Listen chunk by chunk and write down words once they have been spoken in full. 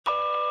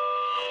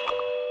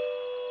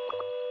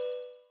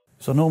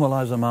So Norma,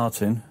 Eliza,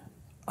 Martin,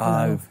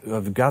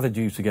 I've gathered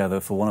you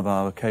together for one of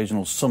our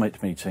occasional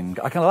summit meetings.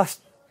 I kind of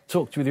last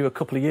talked with you a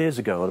couple of years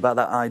ago about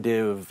that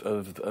idea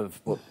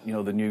of what, you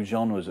know, the new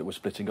genres that were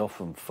splitting off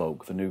from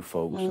folk, the new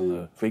folks and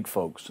the freak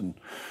folks, and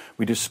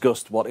we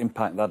discussed what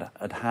impact that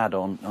had had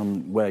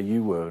on where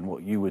you were and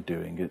what you were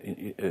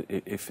doing.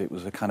 If it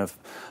was a kind of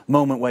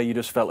moment where you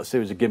just felt a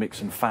series of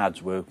gimmicks and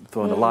fads were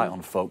throwing a light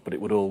on folk, but it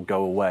would all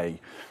go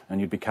away and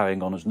you'd be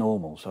carrying on as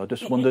normal. So I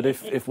just wondered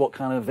if what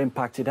kind of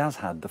impact it has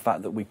had, the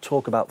fact that we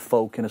talk about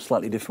folk in a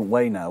slightly different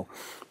way now,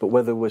 but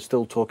whether we're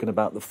still talking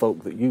about the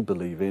folk that you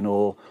believe in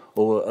or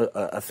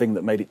a thing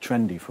that made it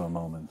trendy for a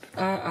moment.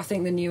 I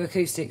think the new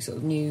acoustic, sort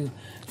of new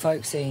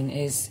folk scene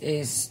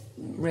is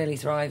really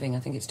thriving. I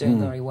think it's doing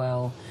very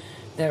well.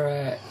 There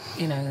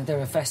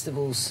are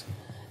festivals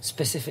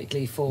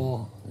specifically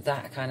for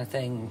that kind of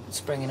thing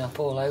springing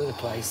up all over the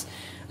place.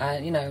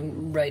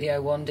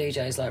 Radio 1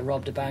 DJs like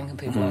Rob da Bank and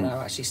people like that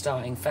are actually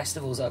starting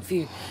festivals up. If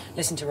you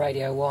listen to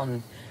Radio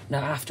 1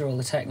 now, after all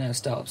the techno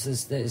stops,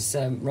 there's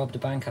Rob da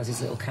Bank has his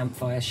little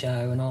campfire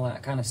show and all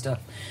that kind of stuff,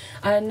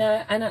 and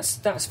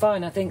that's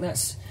fine. I think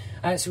that's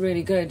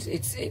really good.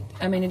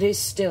 It is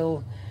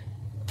still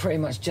pretty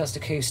much just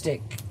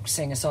acoustic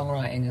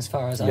singer-songwriting as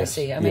far as I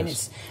see it. I mean,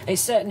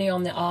 it's certainly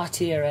on the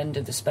artier end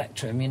of the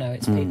spectrum.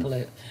 It's people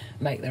who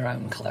make their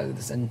own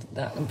clothes and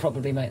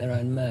probably make their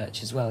own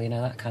merch as well.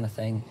 That kind of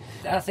thing.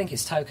 I think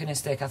it's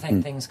tokenistic. I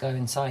think things go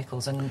in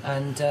cycles, and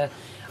I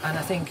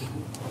think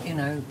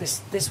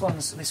this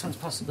one's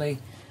possibly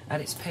at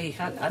its peak.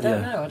 I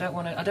don't know.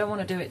 I don't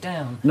want to do it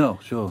down. No,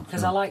 sure.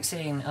 Because I like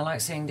seeing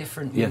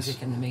different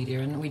music in the media,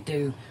 and we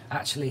do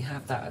actually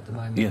have that at the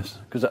moment. Yes,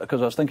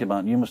 because I was thinking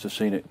about it, you must have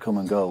seen it come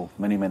and go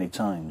many, many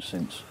times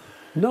since.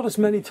 Not as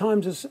many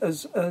times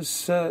as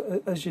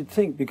you'd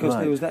think, because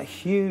there was that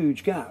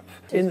huge gap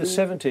in the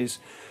 70s.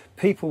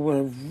 People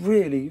were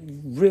really,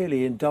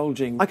 really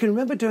indulging. I can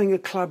remember doing a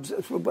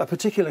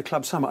particular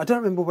club summer. I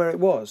don't remember where it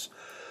was,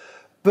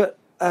 but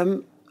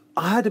I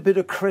had a bit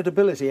of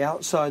credibility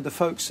outside the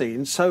folk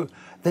scene, so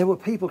there were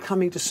people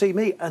coming to see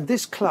me, and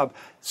this club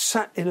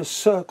sat in a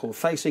circle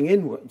facing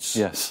inwards.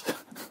 Yes.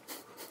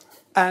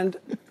 And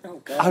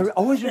I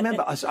always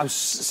remember I was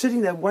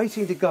sitting there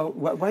waiting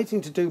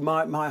to do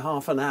my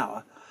half an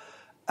hour,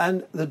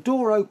 and the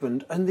door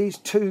opened, and these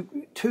two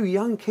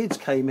young kids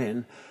came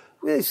in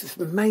with this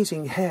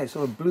amazing hair,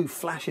 sort of blue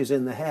flashes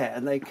in the hair,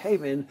 and they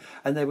came in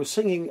and they were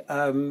singing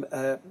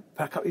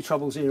 "Pack Up Your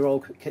Troubles in Your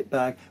Old Kit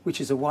Bag," which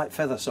is a White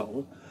Feather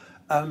song.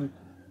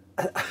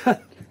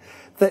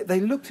 They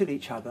looked at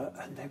each other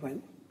and they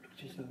went,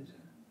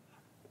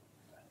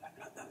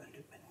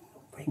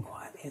 very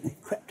quietly, and they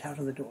crept out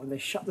of the door and they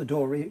shut the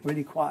door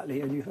really quietly,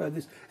 and you heard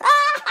this.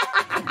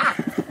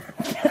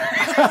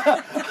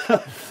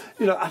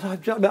 And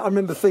I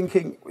remember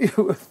thinking,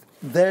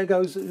 there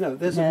goes,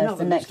 there's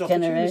another the next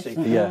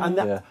generation.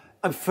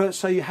 And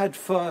so you had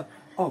for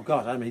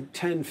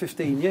 10,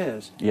 15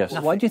 years. Yes.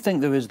 Why do you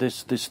think there is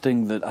this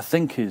thing that I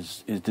think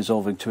is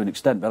dissolving to an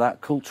extent, but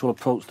that cultural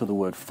approach to the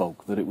word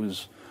folk, that it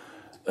was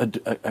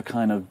a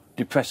kind of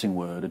depressing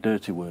word, a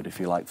dirty word, if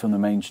you like, from the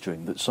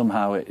mainstream, that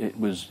somehow it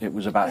was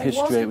about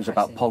history, it was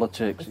about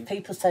politics. If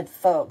people said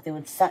folk, they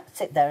would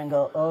sit there and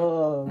go,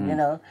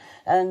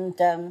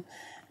 and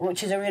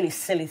which is a really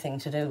silly thing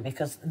to do,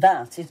 because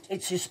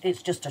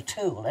it's just a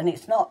tool, and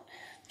it's not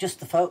just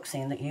the folk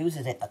scene that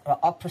uses it.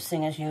 Opera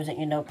singers use it.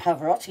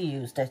 Pavarotti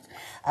used it,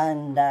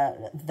 and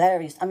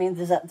various. I mean,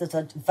 there's a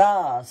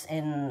vase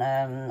in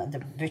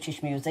the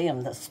British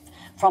Museum that's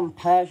from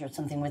Persia or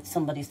something, with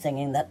somebody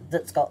singing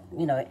that's got.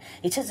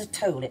 It is a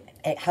tool.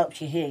 It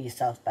helps you hear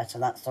yourself better.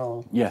 That's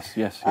all. Yes.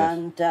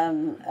 And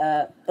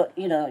but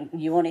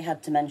you only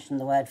had to mention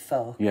the word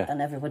folk,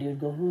 and everybody would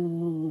go.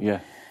 Ooh. Yeah.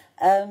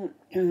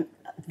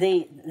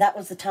 That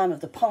was the time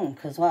of the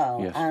punk as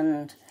well,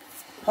 and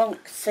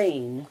punk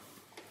scene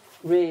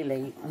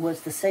really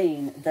was the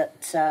scene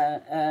that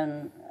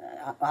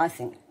I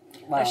think.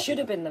 Well, it should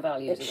have been the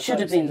values. It should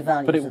have been the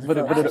values.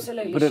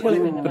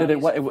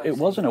 It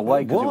wasn't a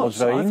way, because it was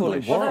very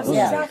English. Well, that's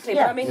exactly.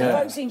 But I mean, the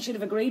folk scene should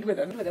have agreed with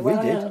them. We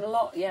did a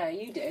lot. Yeah,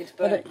 you did.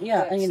 But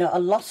and a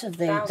lot of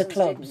the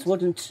clubs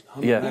wouldn't.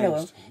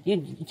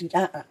 You'd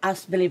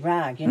ask Billy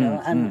Bragg,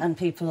 and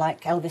people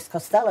like Elvis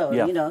Costello,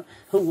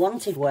 who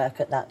wanted work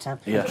at that time.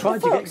 Yeah.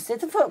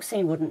 The folk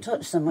scene wouldn't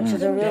touch them, which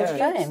is a real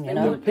shame.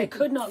 They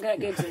could not get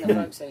gigs in the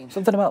folk scene.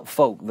 Something about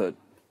folk that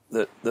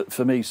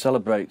for me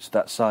celebrates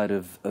that side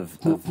of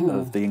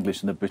the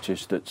English and the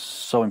British that's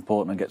so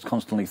important and gets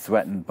constantly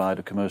threatened by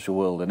the commercial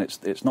world. And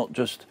it's not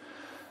just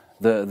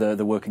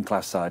the working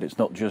class side. It's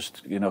not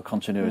just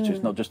continuity.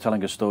 It's not just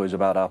telling us stories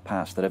about our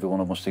past that everyone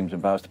almost seems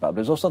embarrassed about. But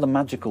there's also the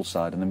magical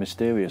side and the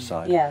mysterious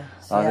side.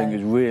 I think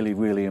is really,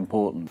 really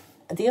important.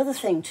 The other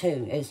thing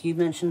too is you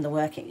mentioned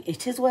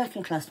it is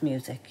working class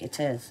music. It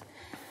is.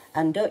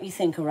 And don't you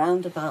think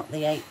around about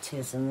the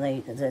 80s and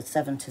the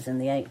 70s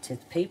and the 80s,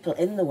 people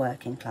in the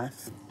working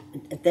class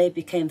they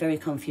became very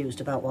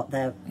confused about what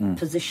their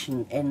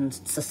position in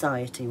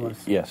society was.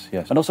 Yes,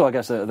 yes. And also, I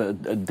guess, a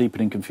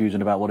deepening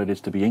confusion about what it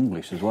is to be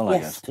English as well, I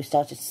guess. Yes, we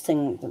started to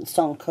sing the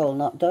song Coal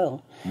Not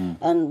Dole.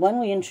 And when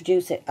we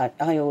introduce it,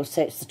 I always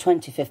say it's the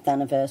 25th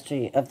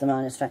anniversary of the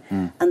miners' strike,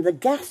 and the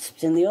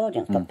gasps in the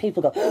audience, but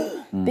people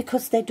go,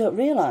 because they don't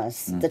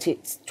realise that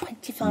it's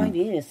 25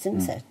 years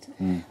since it.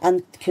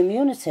 And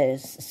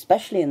communities,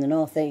 especially in the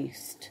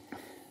northeast,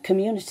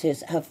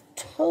 communities have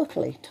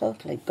totally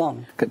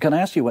gone. Can I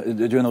ask you,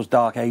 during those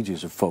dark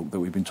ages of folk that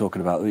we've been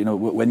talking about, you know,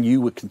 when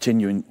you were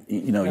continuing,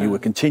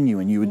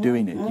 you were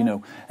doing it, you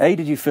know, A,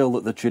 did you feel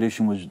that the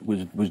tradition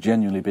was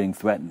genuinely being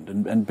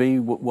threatened, and B,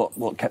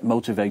 what kept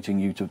motivating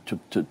you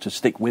to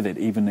stick with it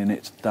even in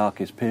its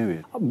darkest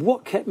period?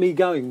 What kept me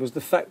going was the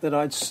fact that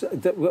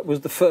that was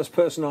the first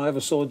person I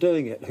ever saw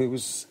doing it, who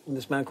was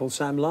this man called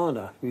Sam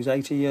Larner, who was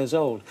 80 years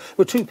old. There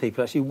were two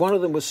people, actually. One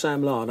of them was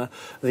Sam Larner,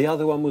 the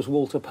other one was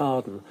Walter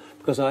Pardon,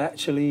 because I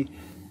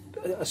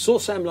saw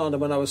Sam Larner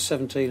when I was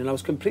 17, and I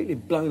was completely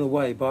blown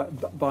away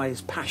by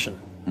his passion.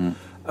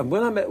 And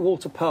when I met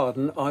Walter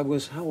Pardon, how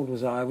old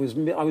was I? I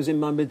was in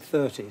my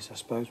mid-30s, I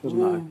suppose,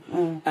 wasn't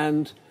I?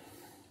 And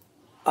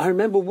I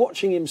remember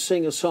watching him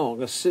sing a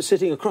song,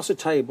 sitting across a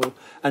table,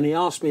 and he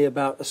asked me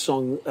about a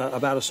song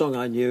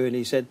I knew, and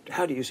he said,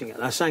 "How do you sing it?"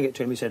 And I sang it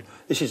to him. He said,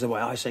 "This is the way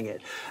I sing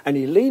it." And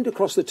he leaned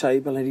across the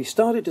table and he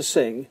started to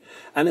sing,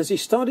 and as he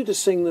started to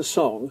sing the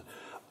song,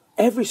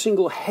 every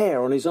single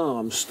hair on his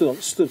arm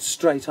stood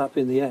straight up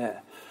in the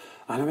air.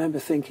 And I remember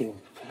thinking,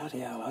 bloody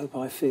hell, I hope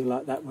I feel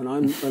like that when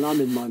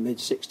I'm in my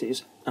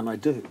mid-60s, and I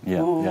do.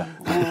 Yeah.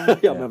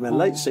 I'm in my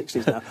late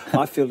 60s now.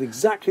 I feel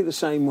exactly the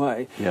same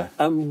way. Yeah.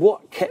 And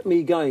what kept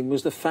me going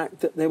was the fact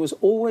that there was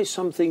always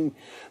something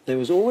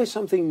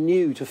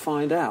new to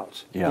find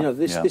out. Yeah. You know,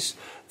 this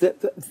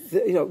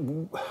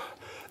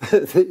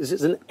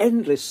is an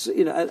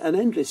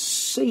endless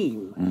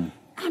seam.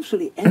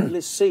 Absolutely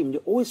endless seam.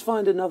 You always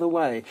find another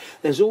way.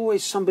 There's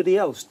always somebody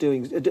else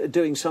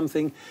doing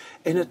something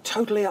in a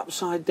totally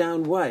upside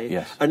down way.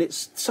 Yes. And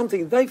it's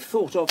something they've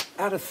thought of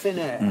out of thin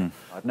air.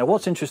 Now,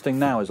 what's interesting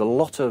now is a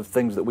lot of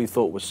things that we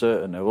thought were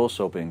certain are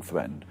also being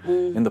threatened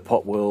in the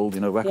pop world.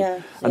 You know,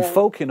 and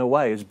folk in a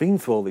way has been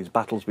through all these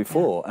battles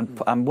before, and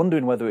I'm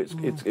wondering whether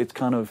it's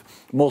kind of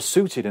more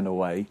suited in a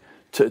way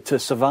to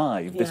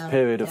survive this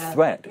period of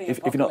threat, if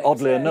you're not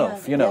oddly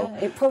enough, you know,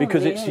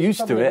 because it's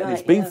used to it and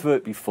it's been through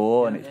it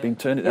before and it's been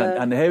turned,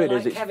 and here it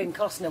is. Like Kevin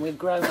Costner, we've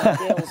grown our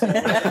gills. We've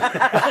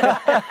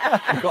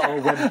got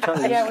our webbed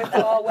toes. Yeah, we've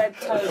got our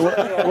webbed toes.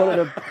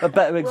 Well, a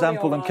better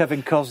example than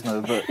Kevin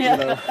Costner, but you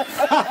know.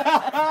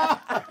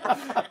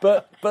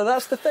 But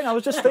that's the thing. I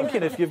was just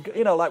thinking, if you've,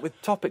 you know, like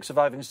with Topic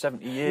surviving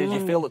 70 years,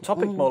 you feel that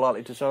Topic's more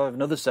likely to survive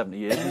another 70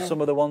 years than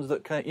some of the ones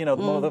that, you know,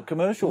 the more of the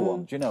commercial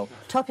ones, you know.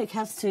 Topic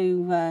has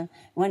to,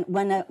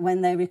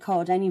 when they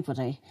record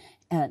anybody,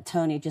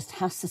 Tony just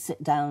has to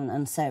sit down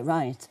and say,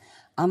 right,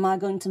 am I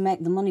going to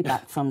make the money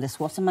back from this?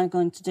 What am I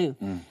going to do?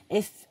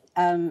 If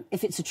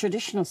it's a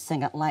traditional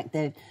singer, like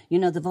the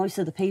Voice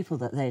of the People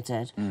that they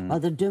did, or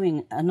they're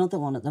doing another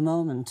one at the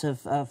moment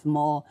of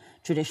more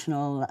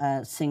traditional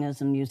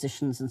singers and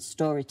musicians and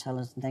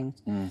storytellers and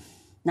things.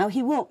 Now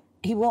he won't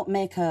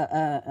make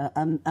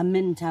a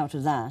mint out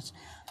of that,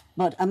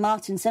 but a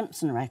Martin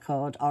Simpson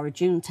record or a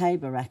June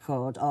Tabor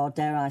record, or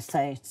dare I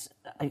say it,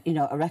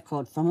 a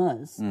record from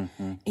us,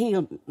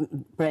 he'll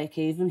break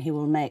even. He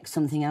will make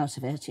something out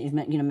of it.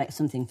 He'll make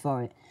something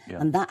for it. Yeah.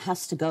 And that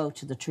has to go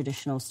to the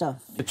traditional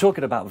stuff. You're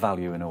talking about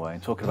value in a way,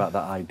 and talking about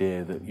that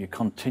idea that you're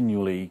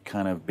continually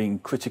kind of being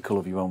critical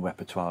of your own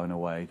repertoire in a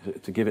way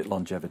to give it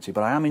longevity.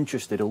 But I am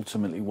interested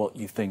ultimately what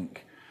you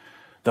think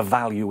the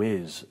value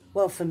is.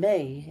 Well, for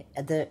me,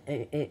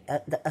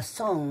 a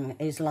song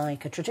is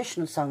like, a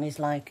traditional song is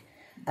like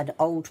an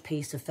old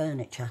piece of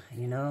furniture,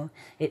 you know.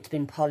 It's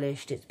been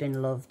polished, it's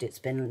been loved, it's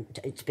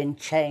been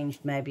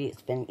changed, maybe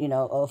it's been,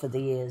 over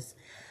the years.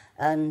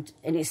 And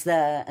it's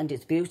there, and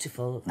it's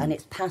beautiful, and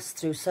it's passed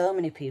through so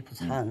many people's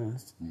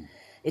hands.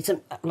 It's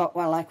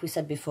like we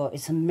said before,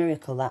 it's a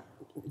miracle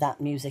that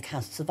music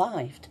has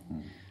survived,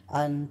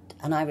 and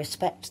I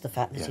respect the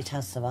fact that it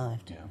has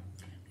survived. Yeah.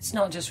 It's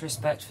not just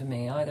respect for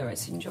me either;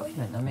 it's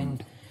enjoyment. I mean,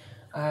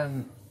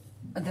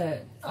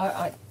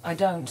 I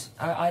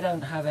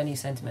don't have any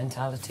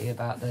sentimentality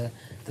about the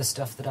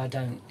stuff that I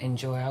don't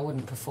enjoy. I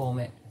wouldn't perform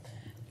it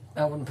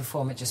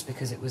just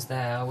because it was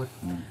there. I would,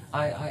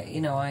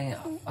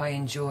 I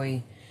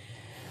enjoy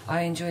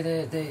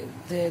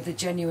the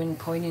genuine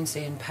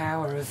poignancy and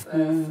power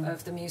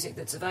of the music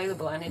that's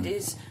available, and it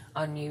is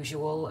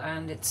unusual,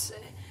 and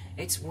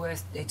it's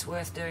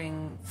worth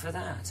doing for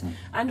that.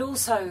 And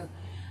also,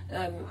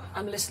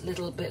 I'm a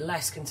little bit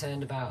less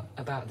concerned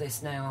about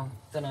this now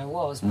than I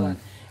was, but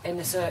in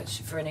the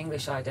search for an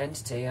English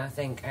identity, I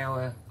think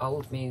our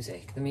old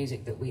music, the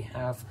music that we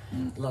have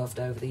loved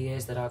over the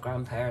years, that our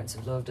grandparents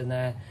have loved and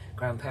their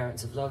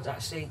grandparents have loved,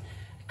 actually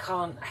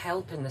can't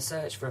help in the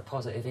search for a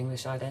positive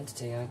English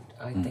identity. I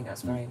think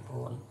that's very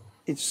important.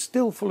 It's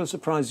still full of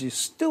surprises. You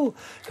still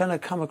kind of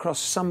come across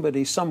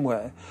somebody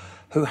somewhere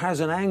who has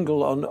an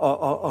angle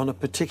on a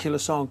particular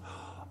song,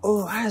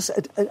 or has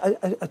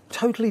a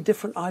totally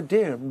different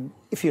idea,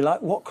 if you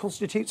like, what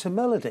constitutes a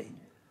melody.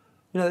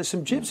 You know, there's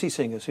some gypsy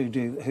singers who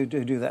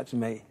do that to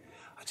me.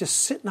 I just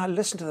sit and I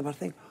listen to them and I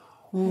think,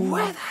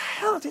 where the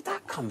hell did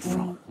that come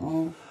from?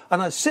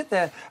 And I sit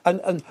there,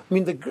 and I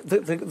mean,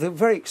 the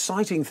very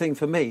exciting thing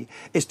for me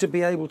is to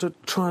be able to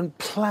try and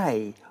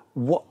play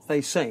what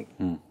they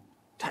sing.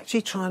 To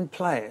actually try and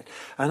play it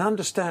and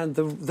understand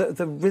the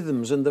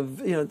rhythms and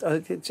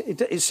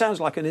it sounds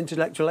like an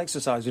intellectual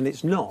exercise, and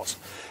it's not.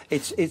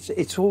 It's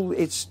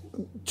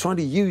trying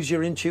to use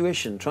your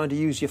intuition, trying to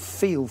use your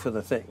feel for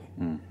the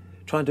thing,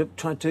 trying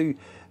to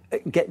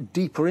get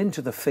deeper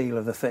into the feel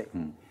of the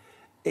thing.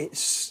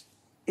 It's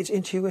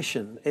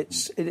intuition.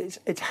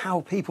 It's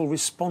how people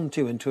respond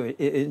to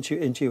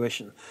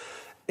intuition.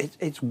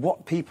 It's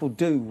what people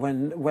do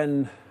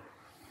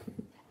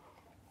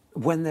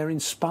when they're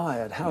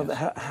inspired,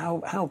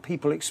 how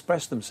people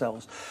express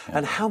themselves,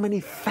 and how many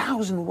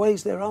thousand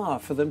ways there are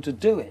for them to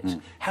do it,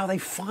 how they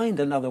find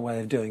another way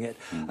of doing it,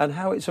 and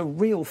how it's a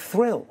real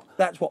thrill.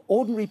 That's what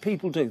ordinary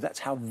people do. That's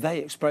how they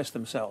express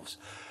themselves.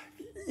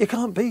 You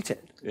can't beat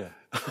it. Yeah.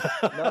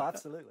 No,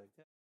 absolutely.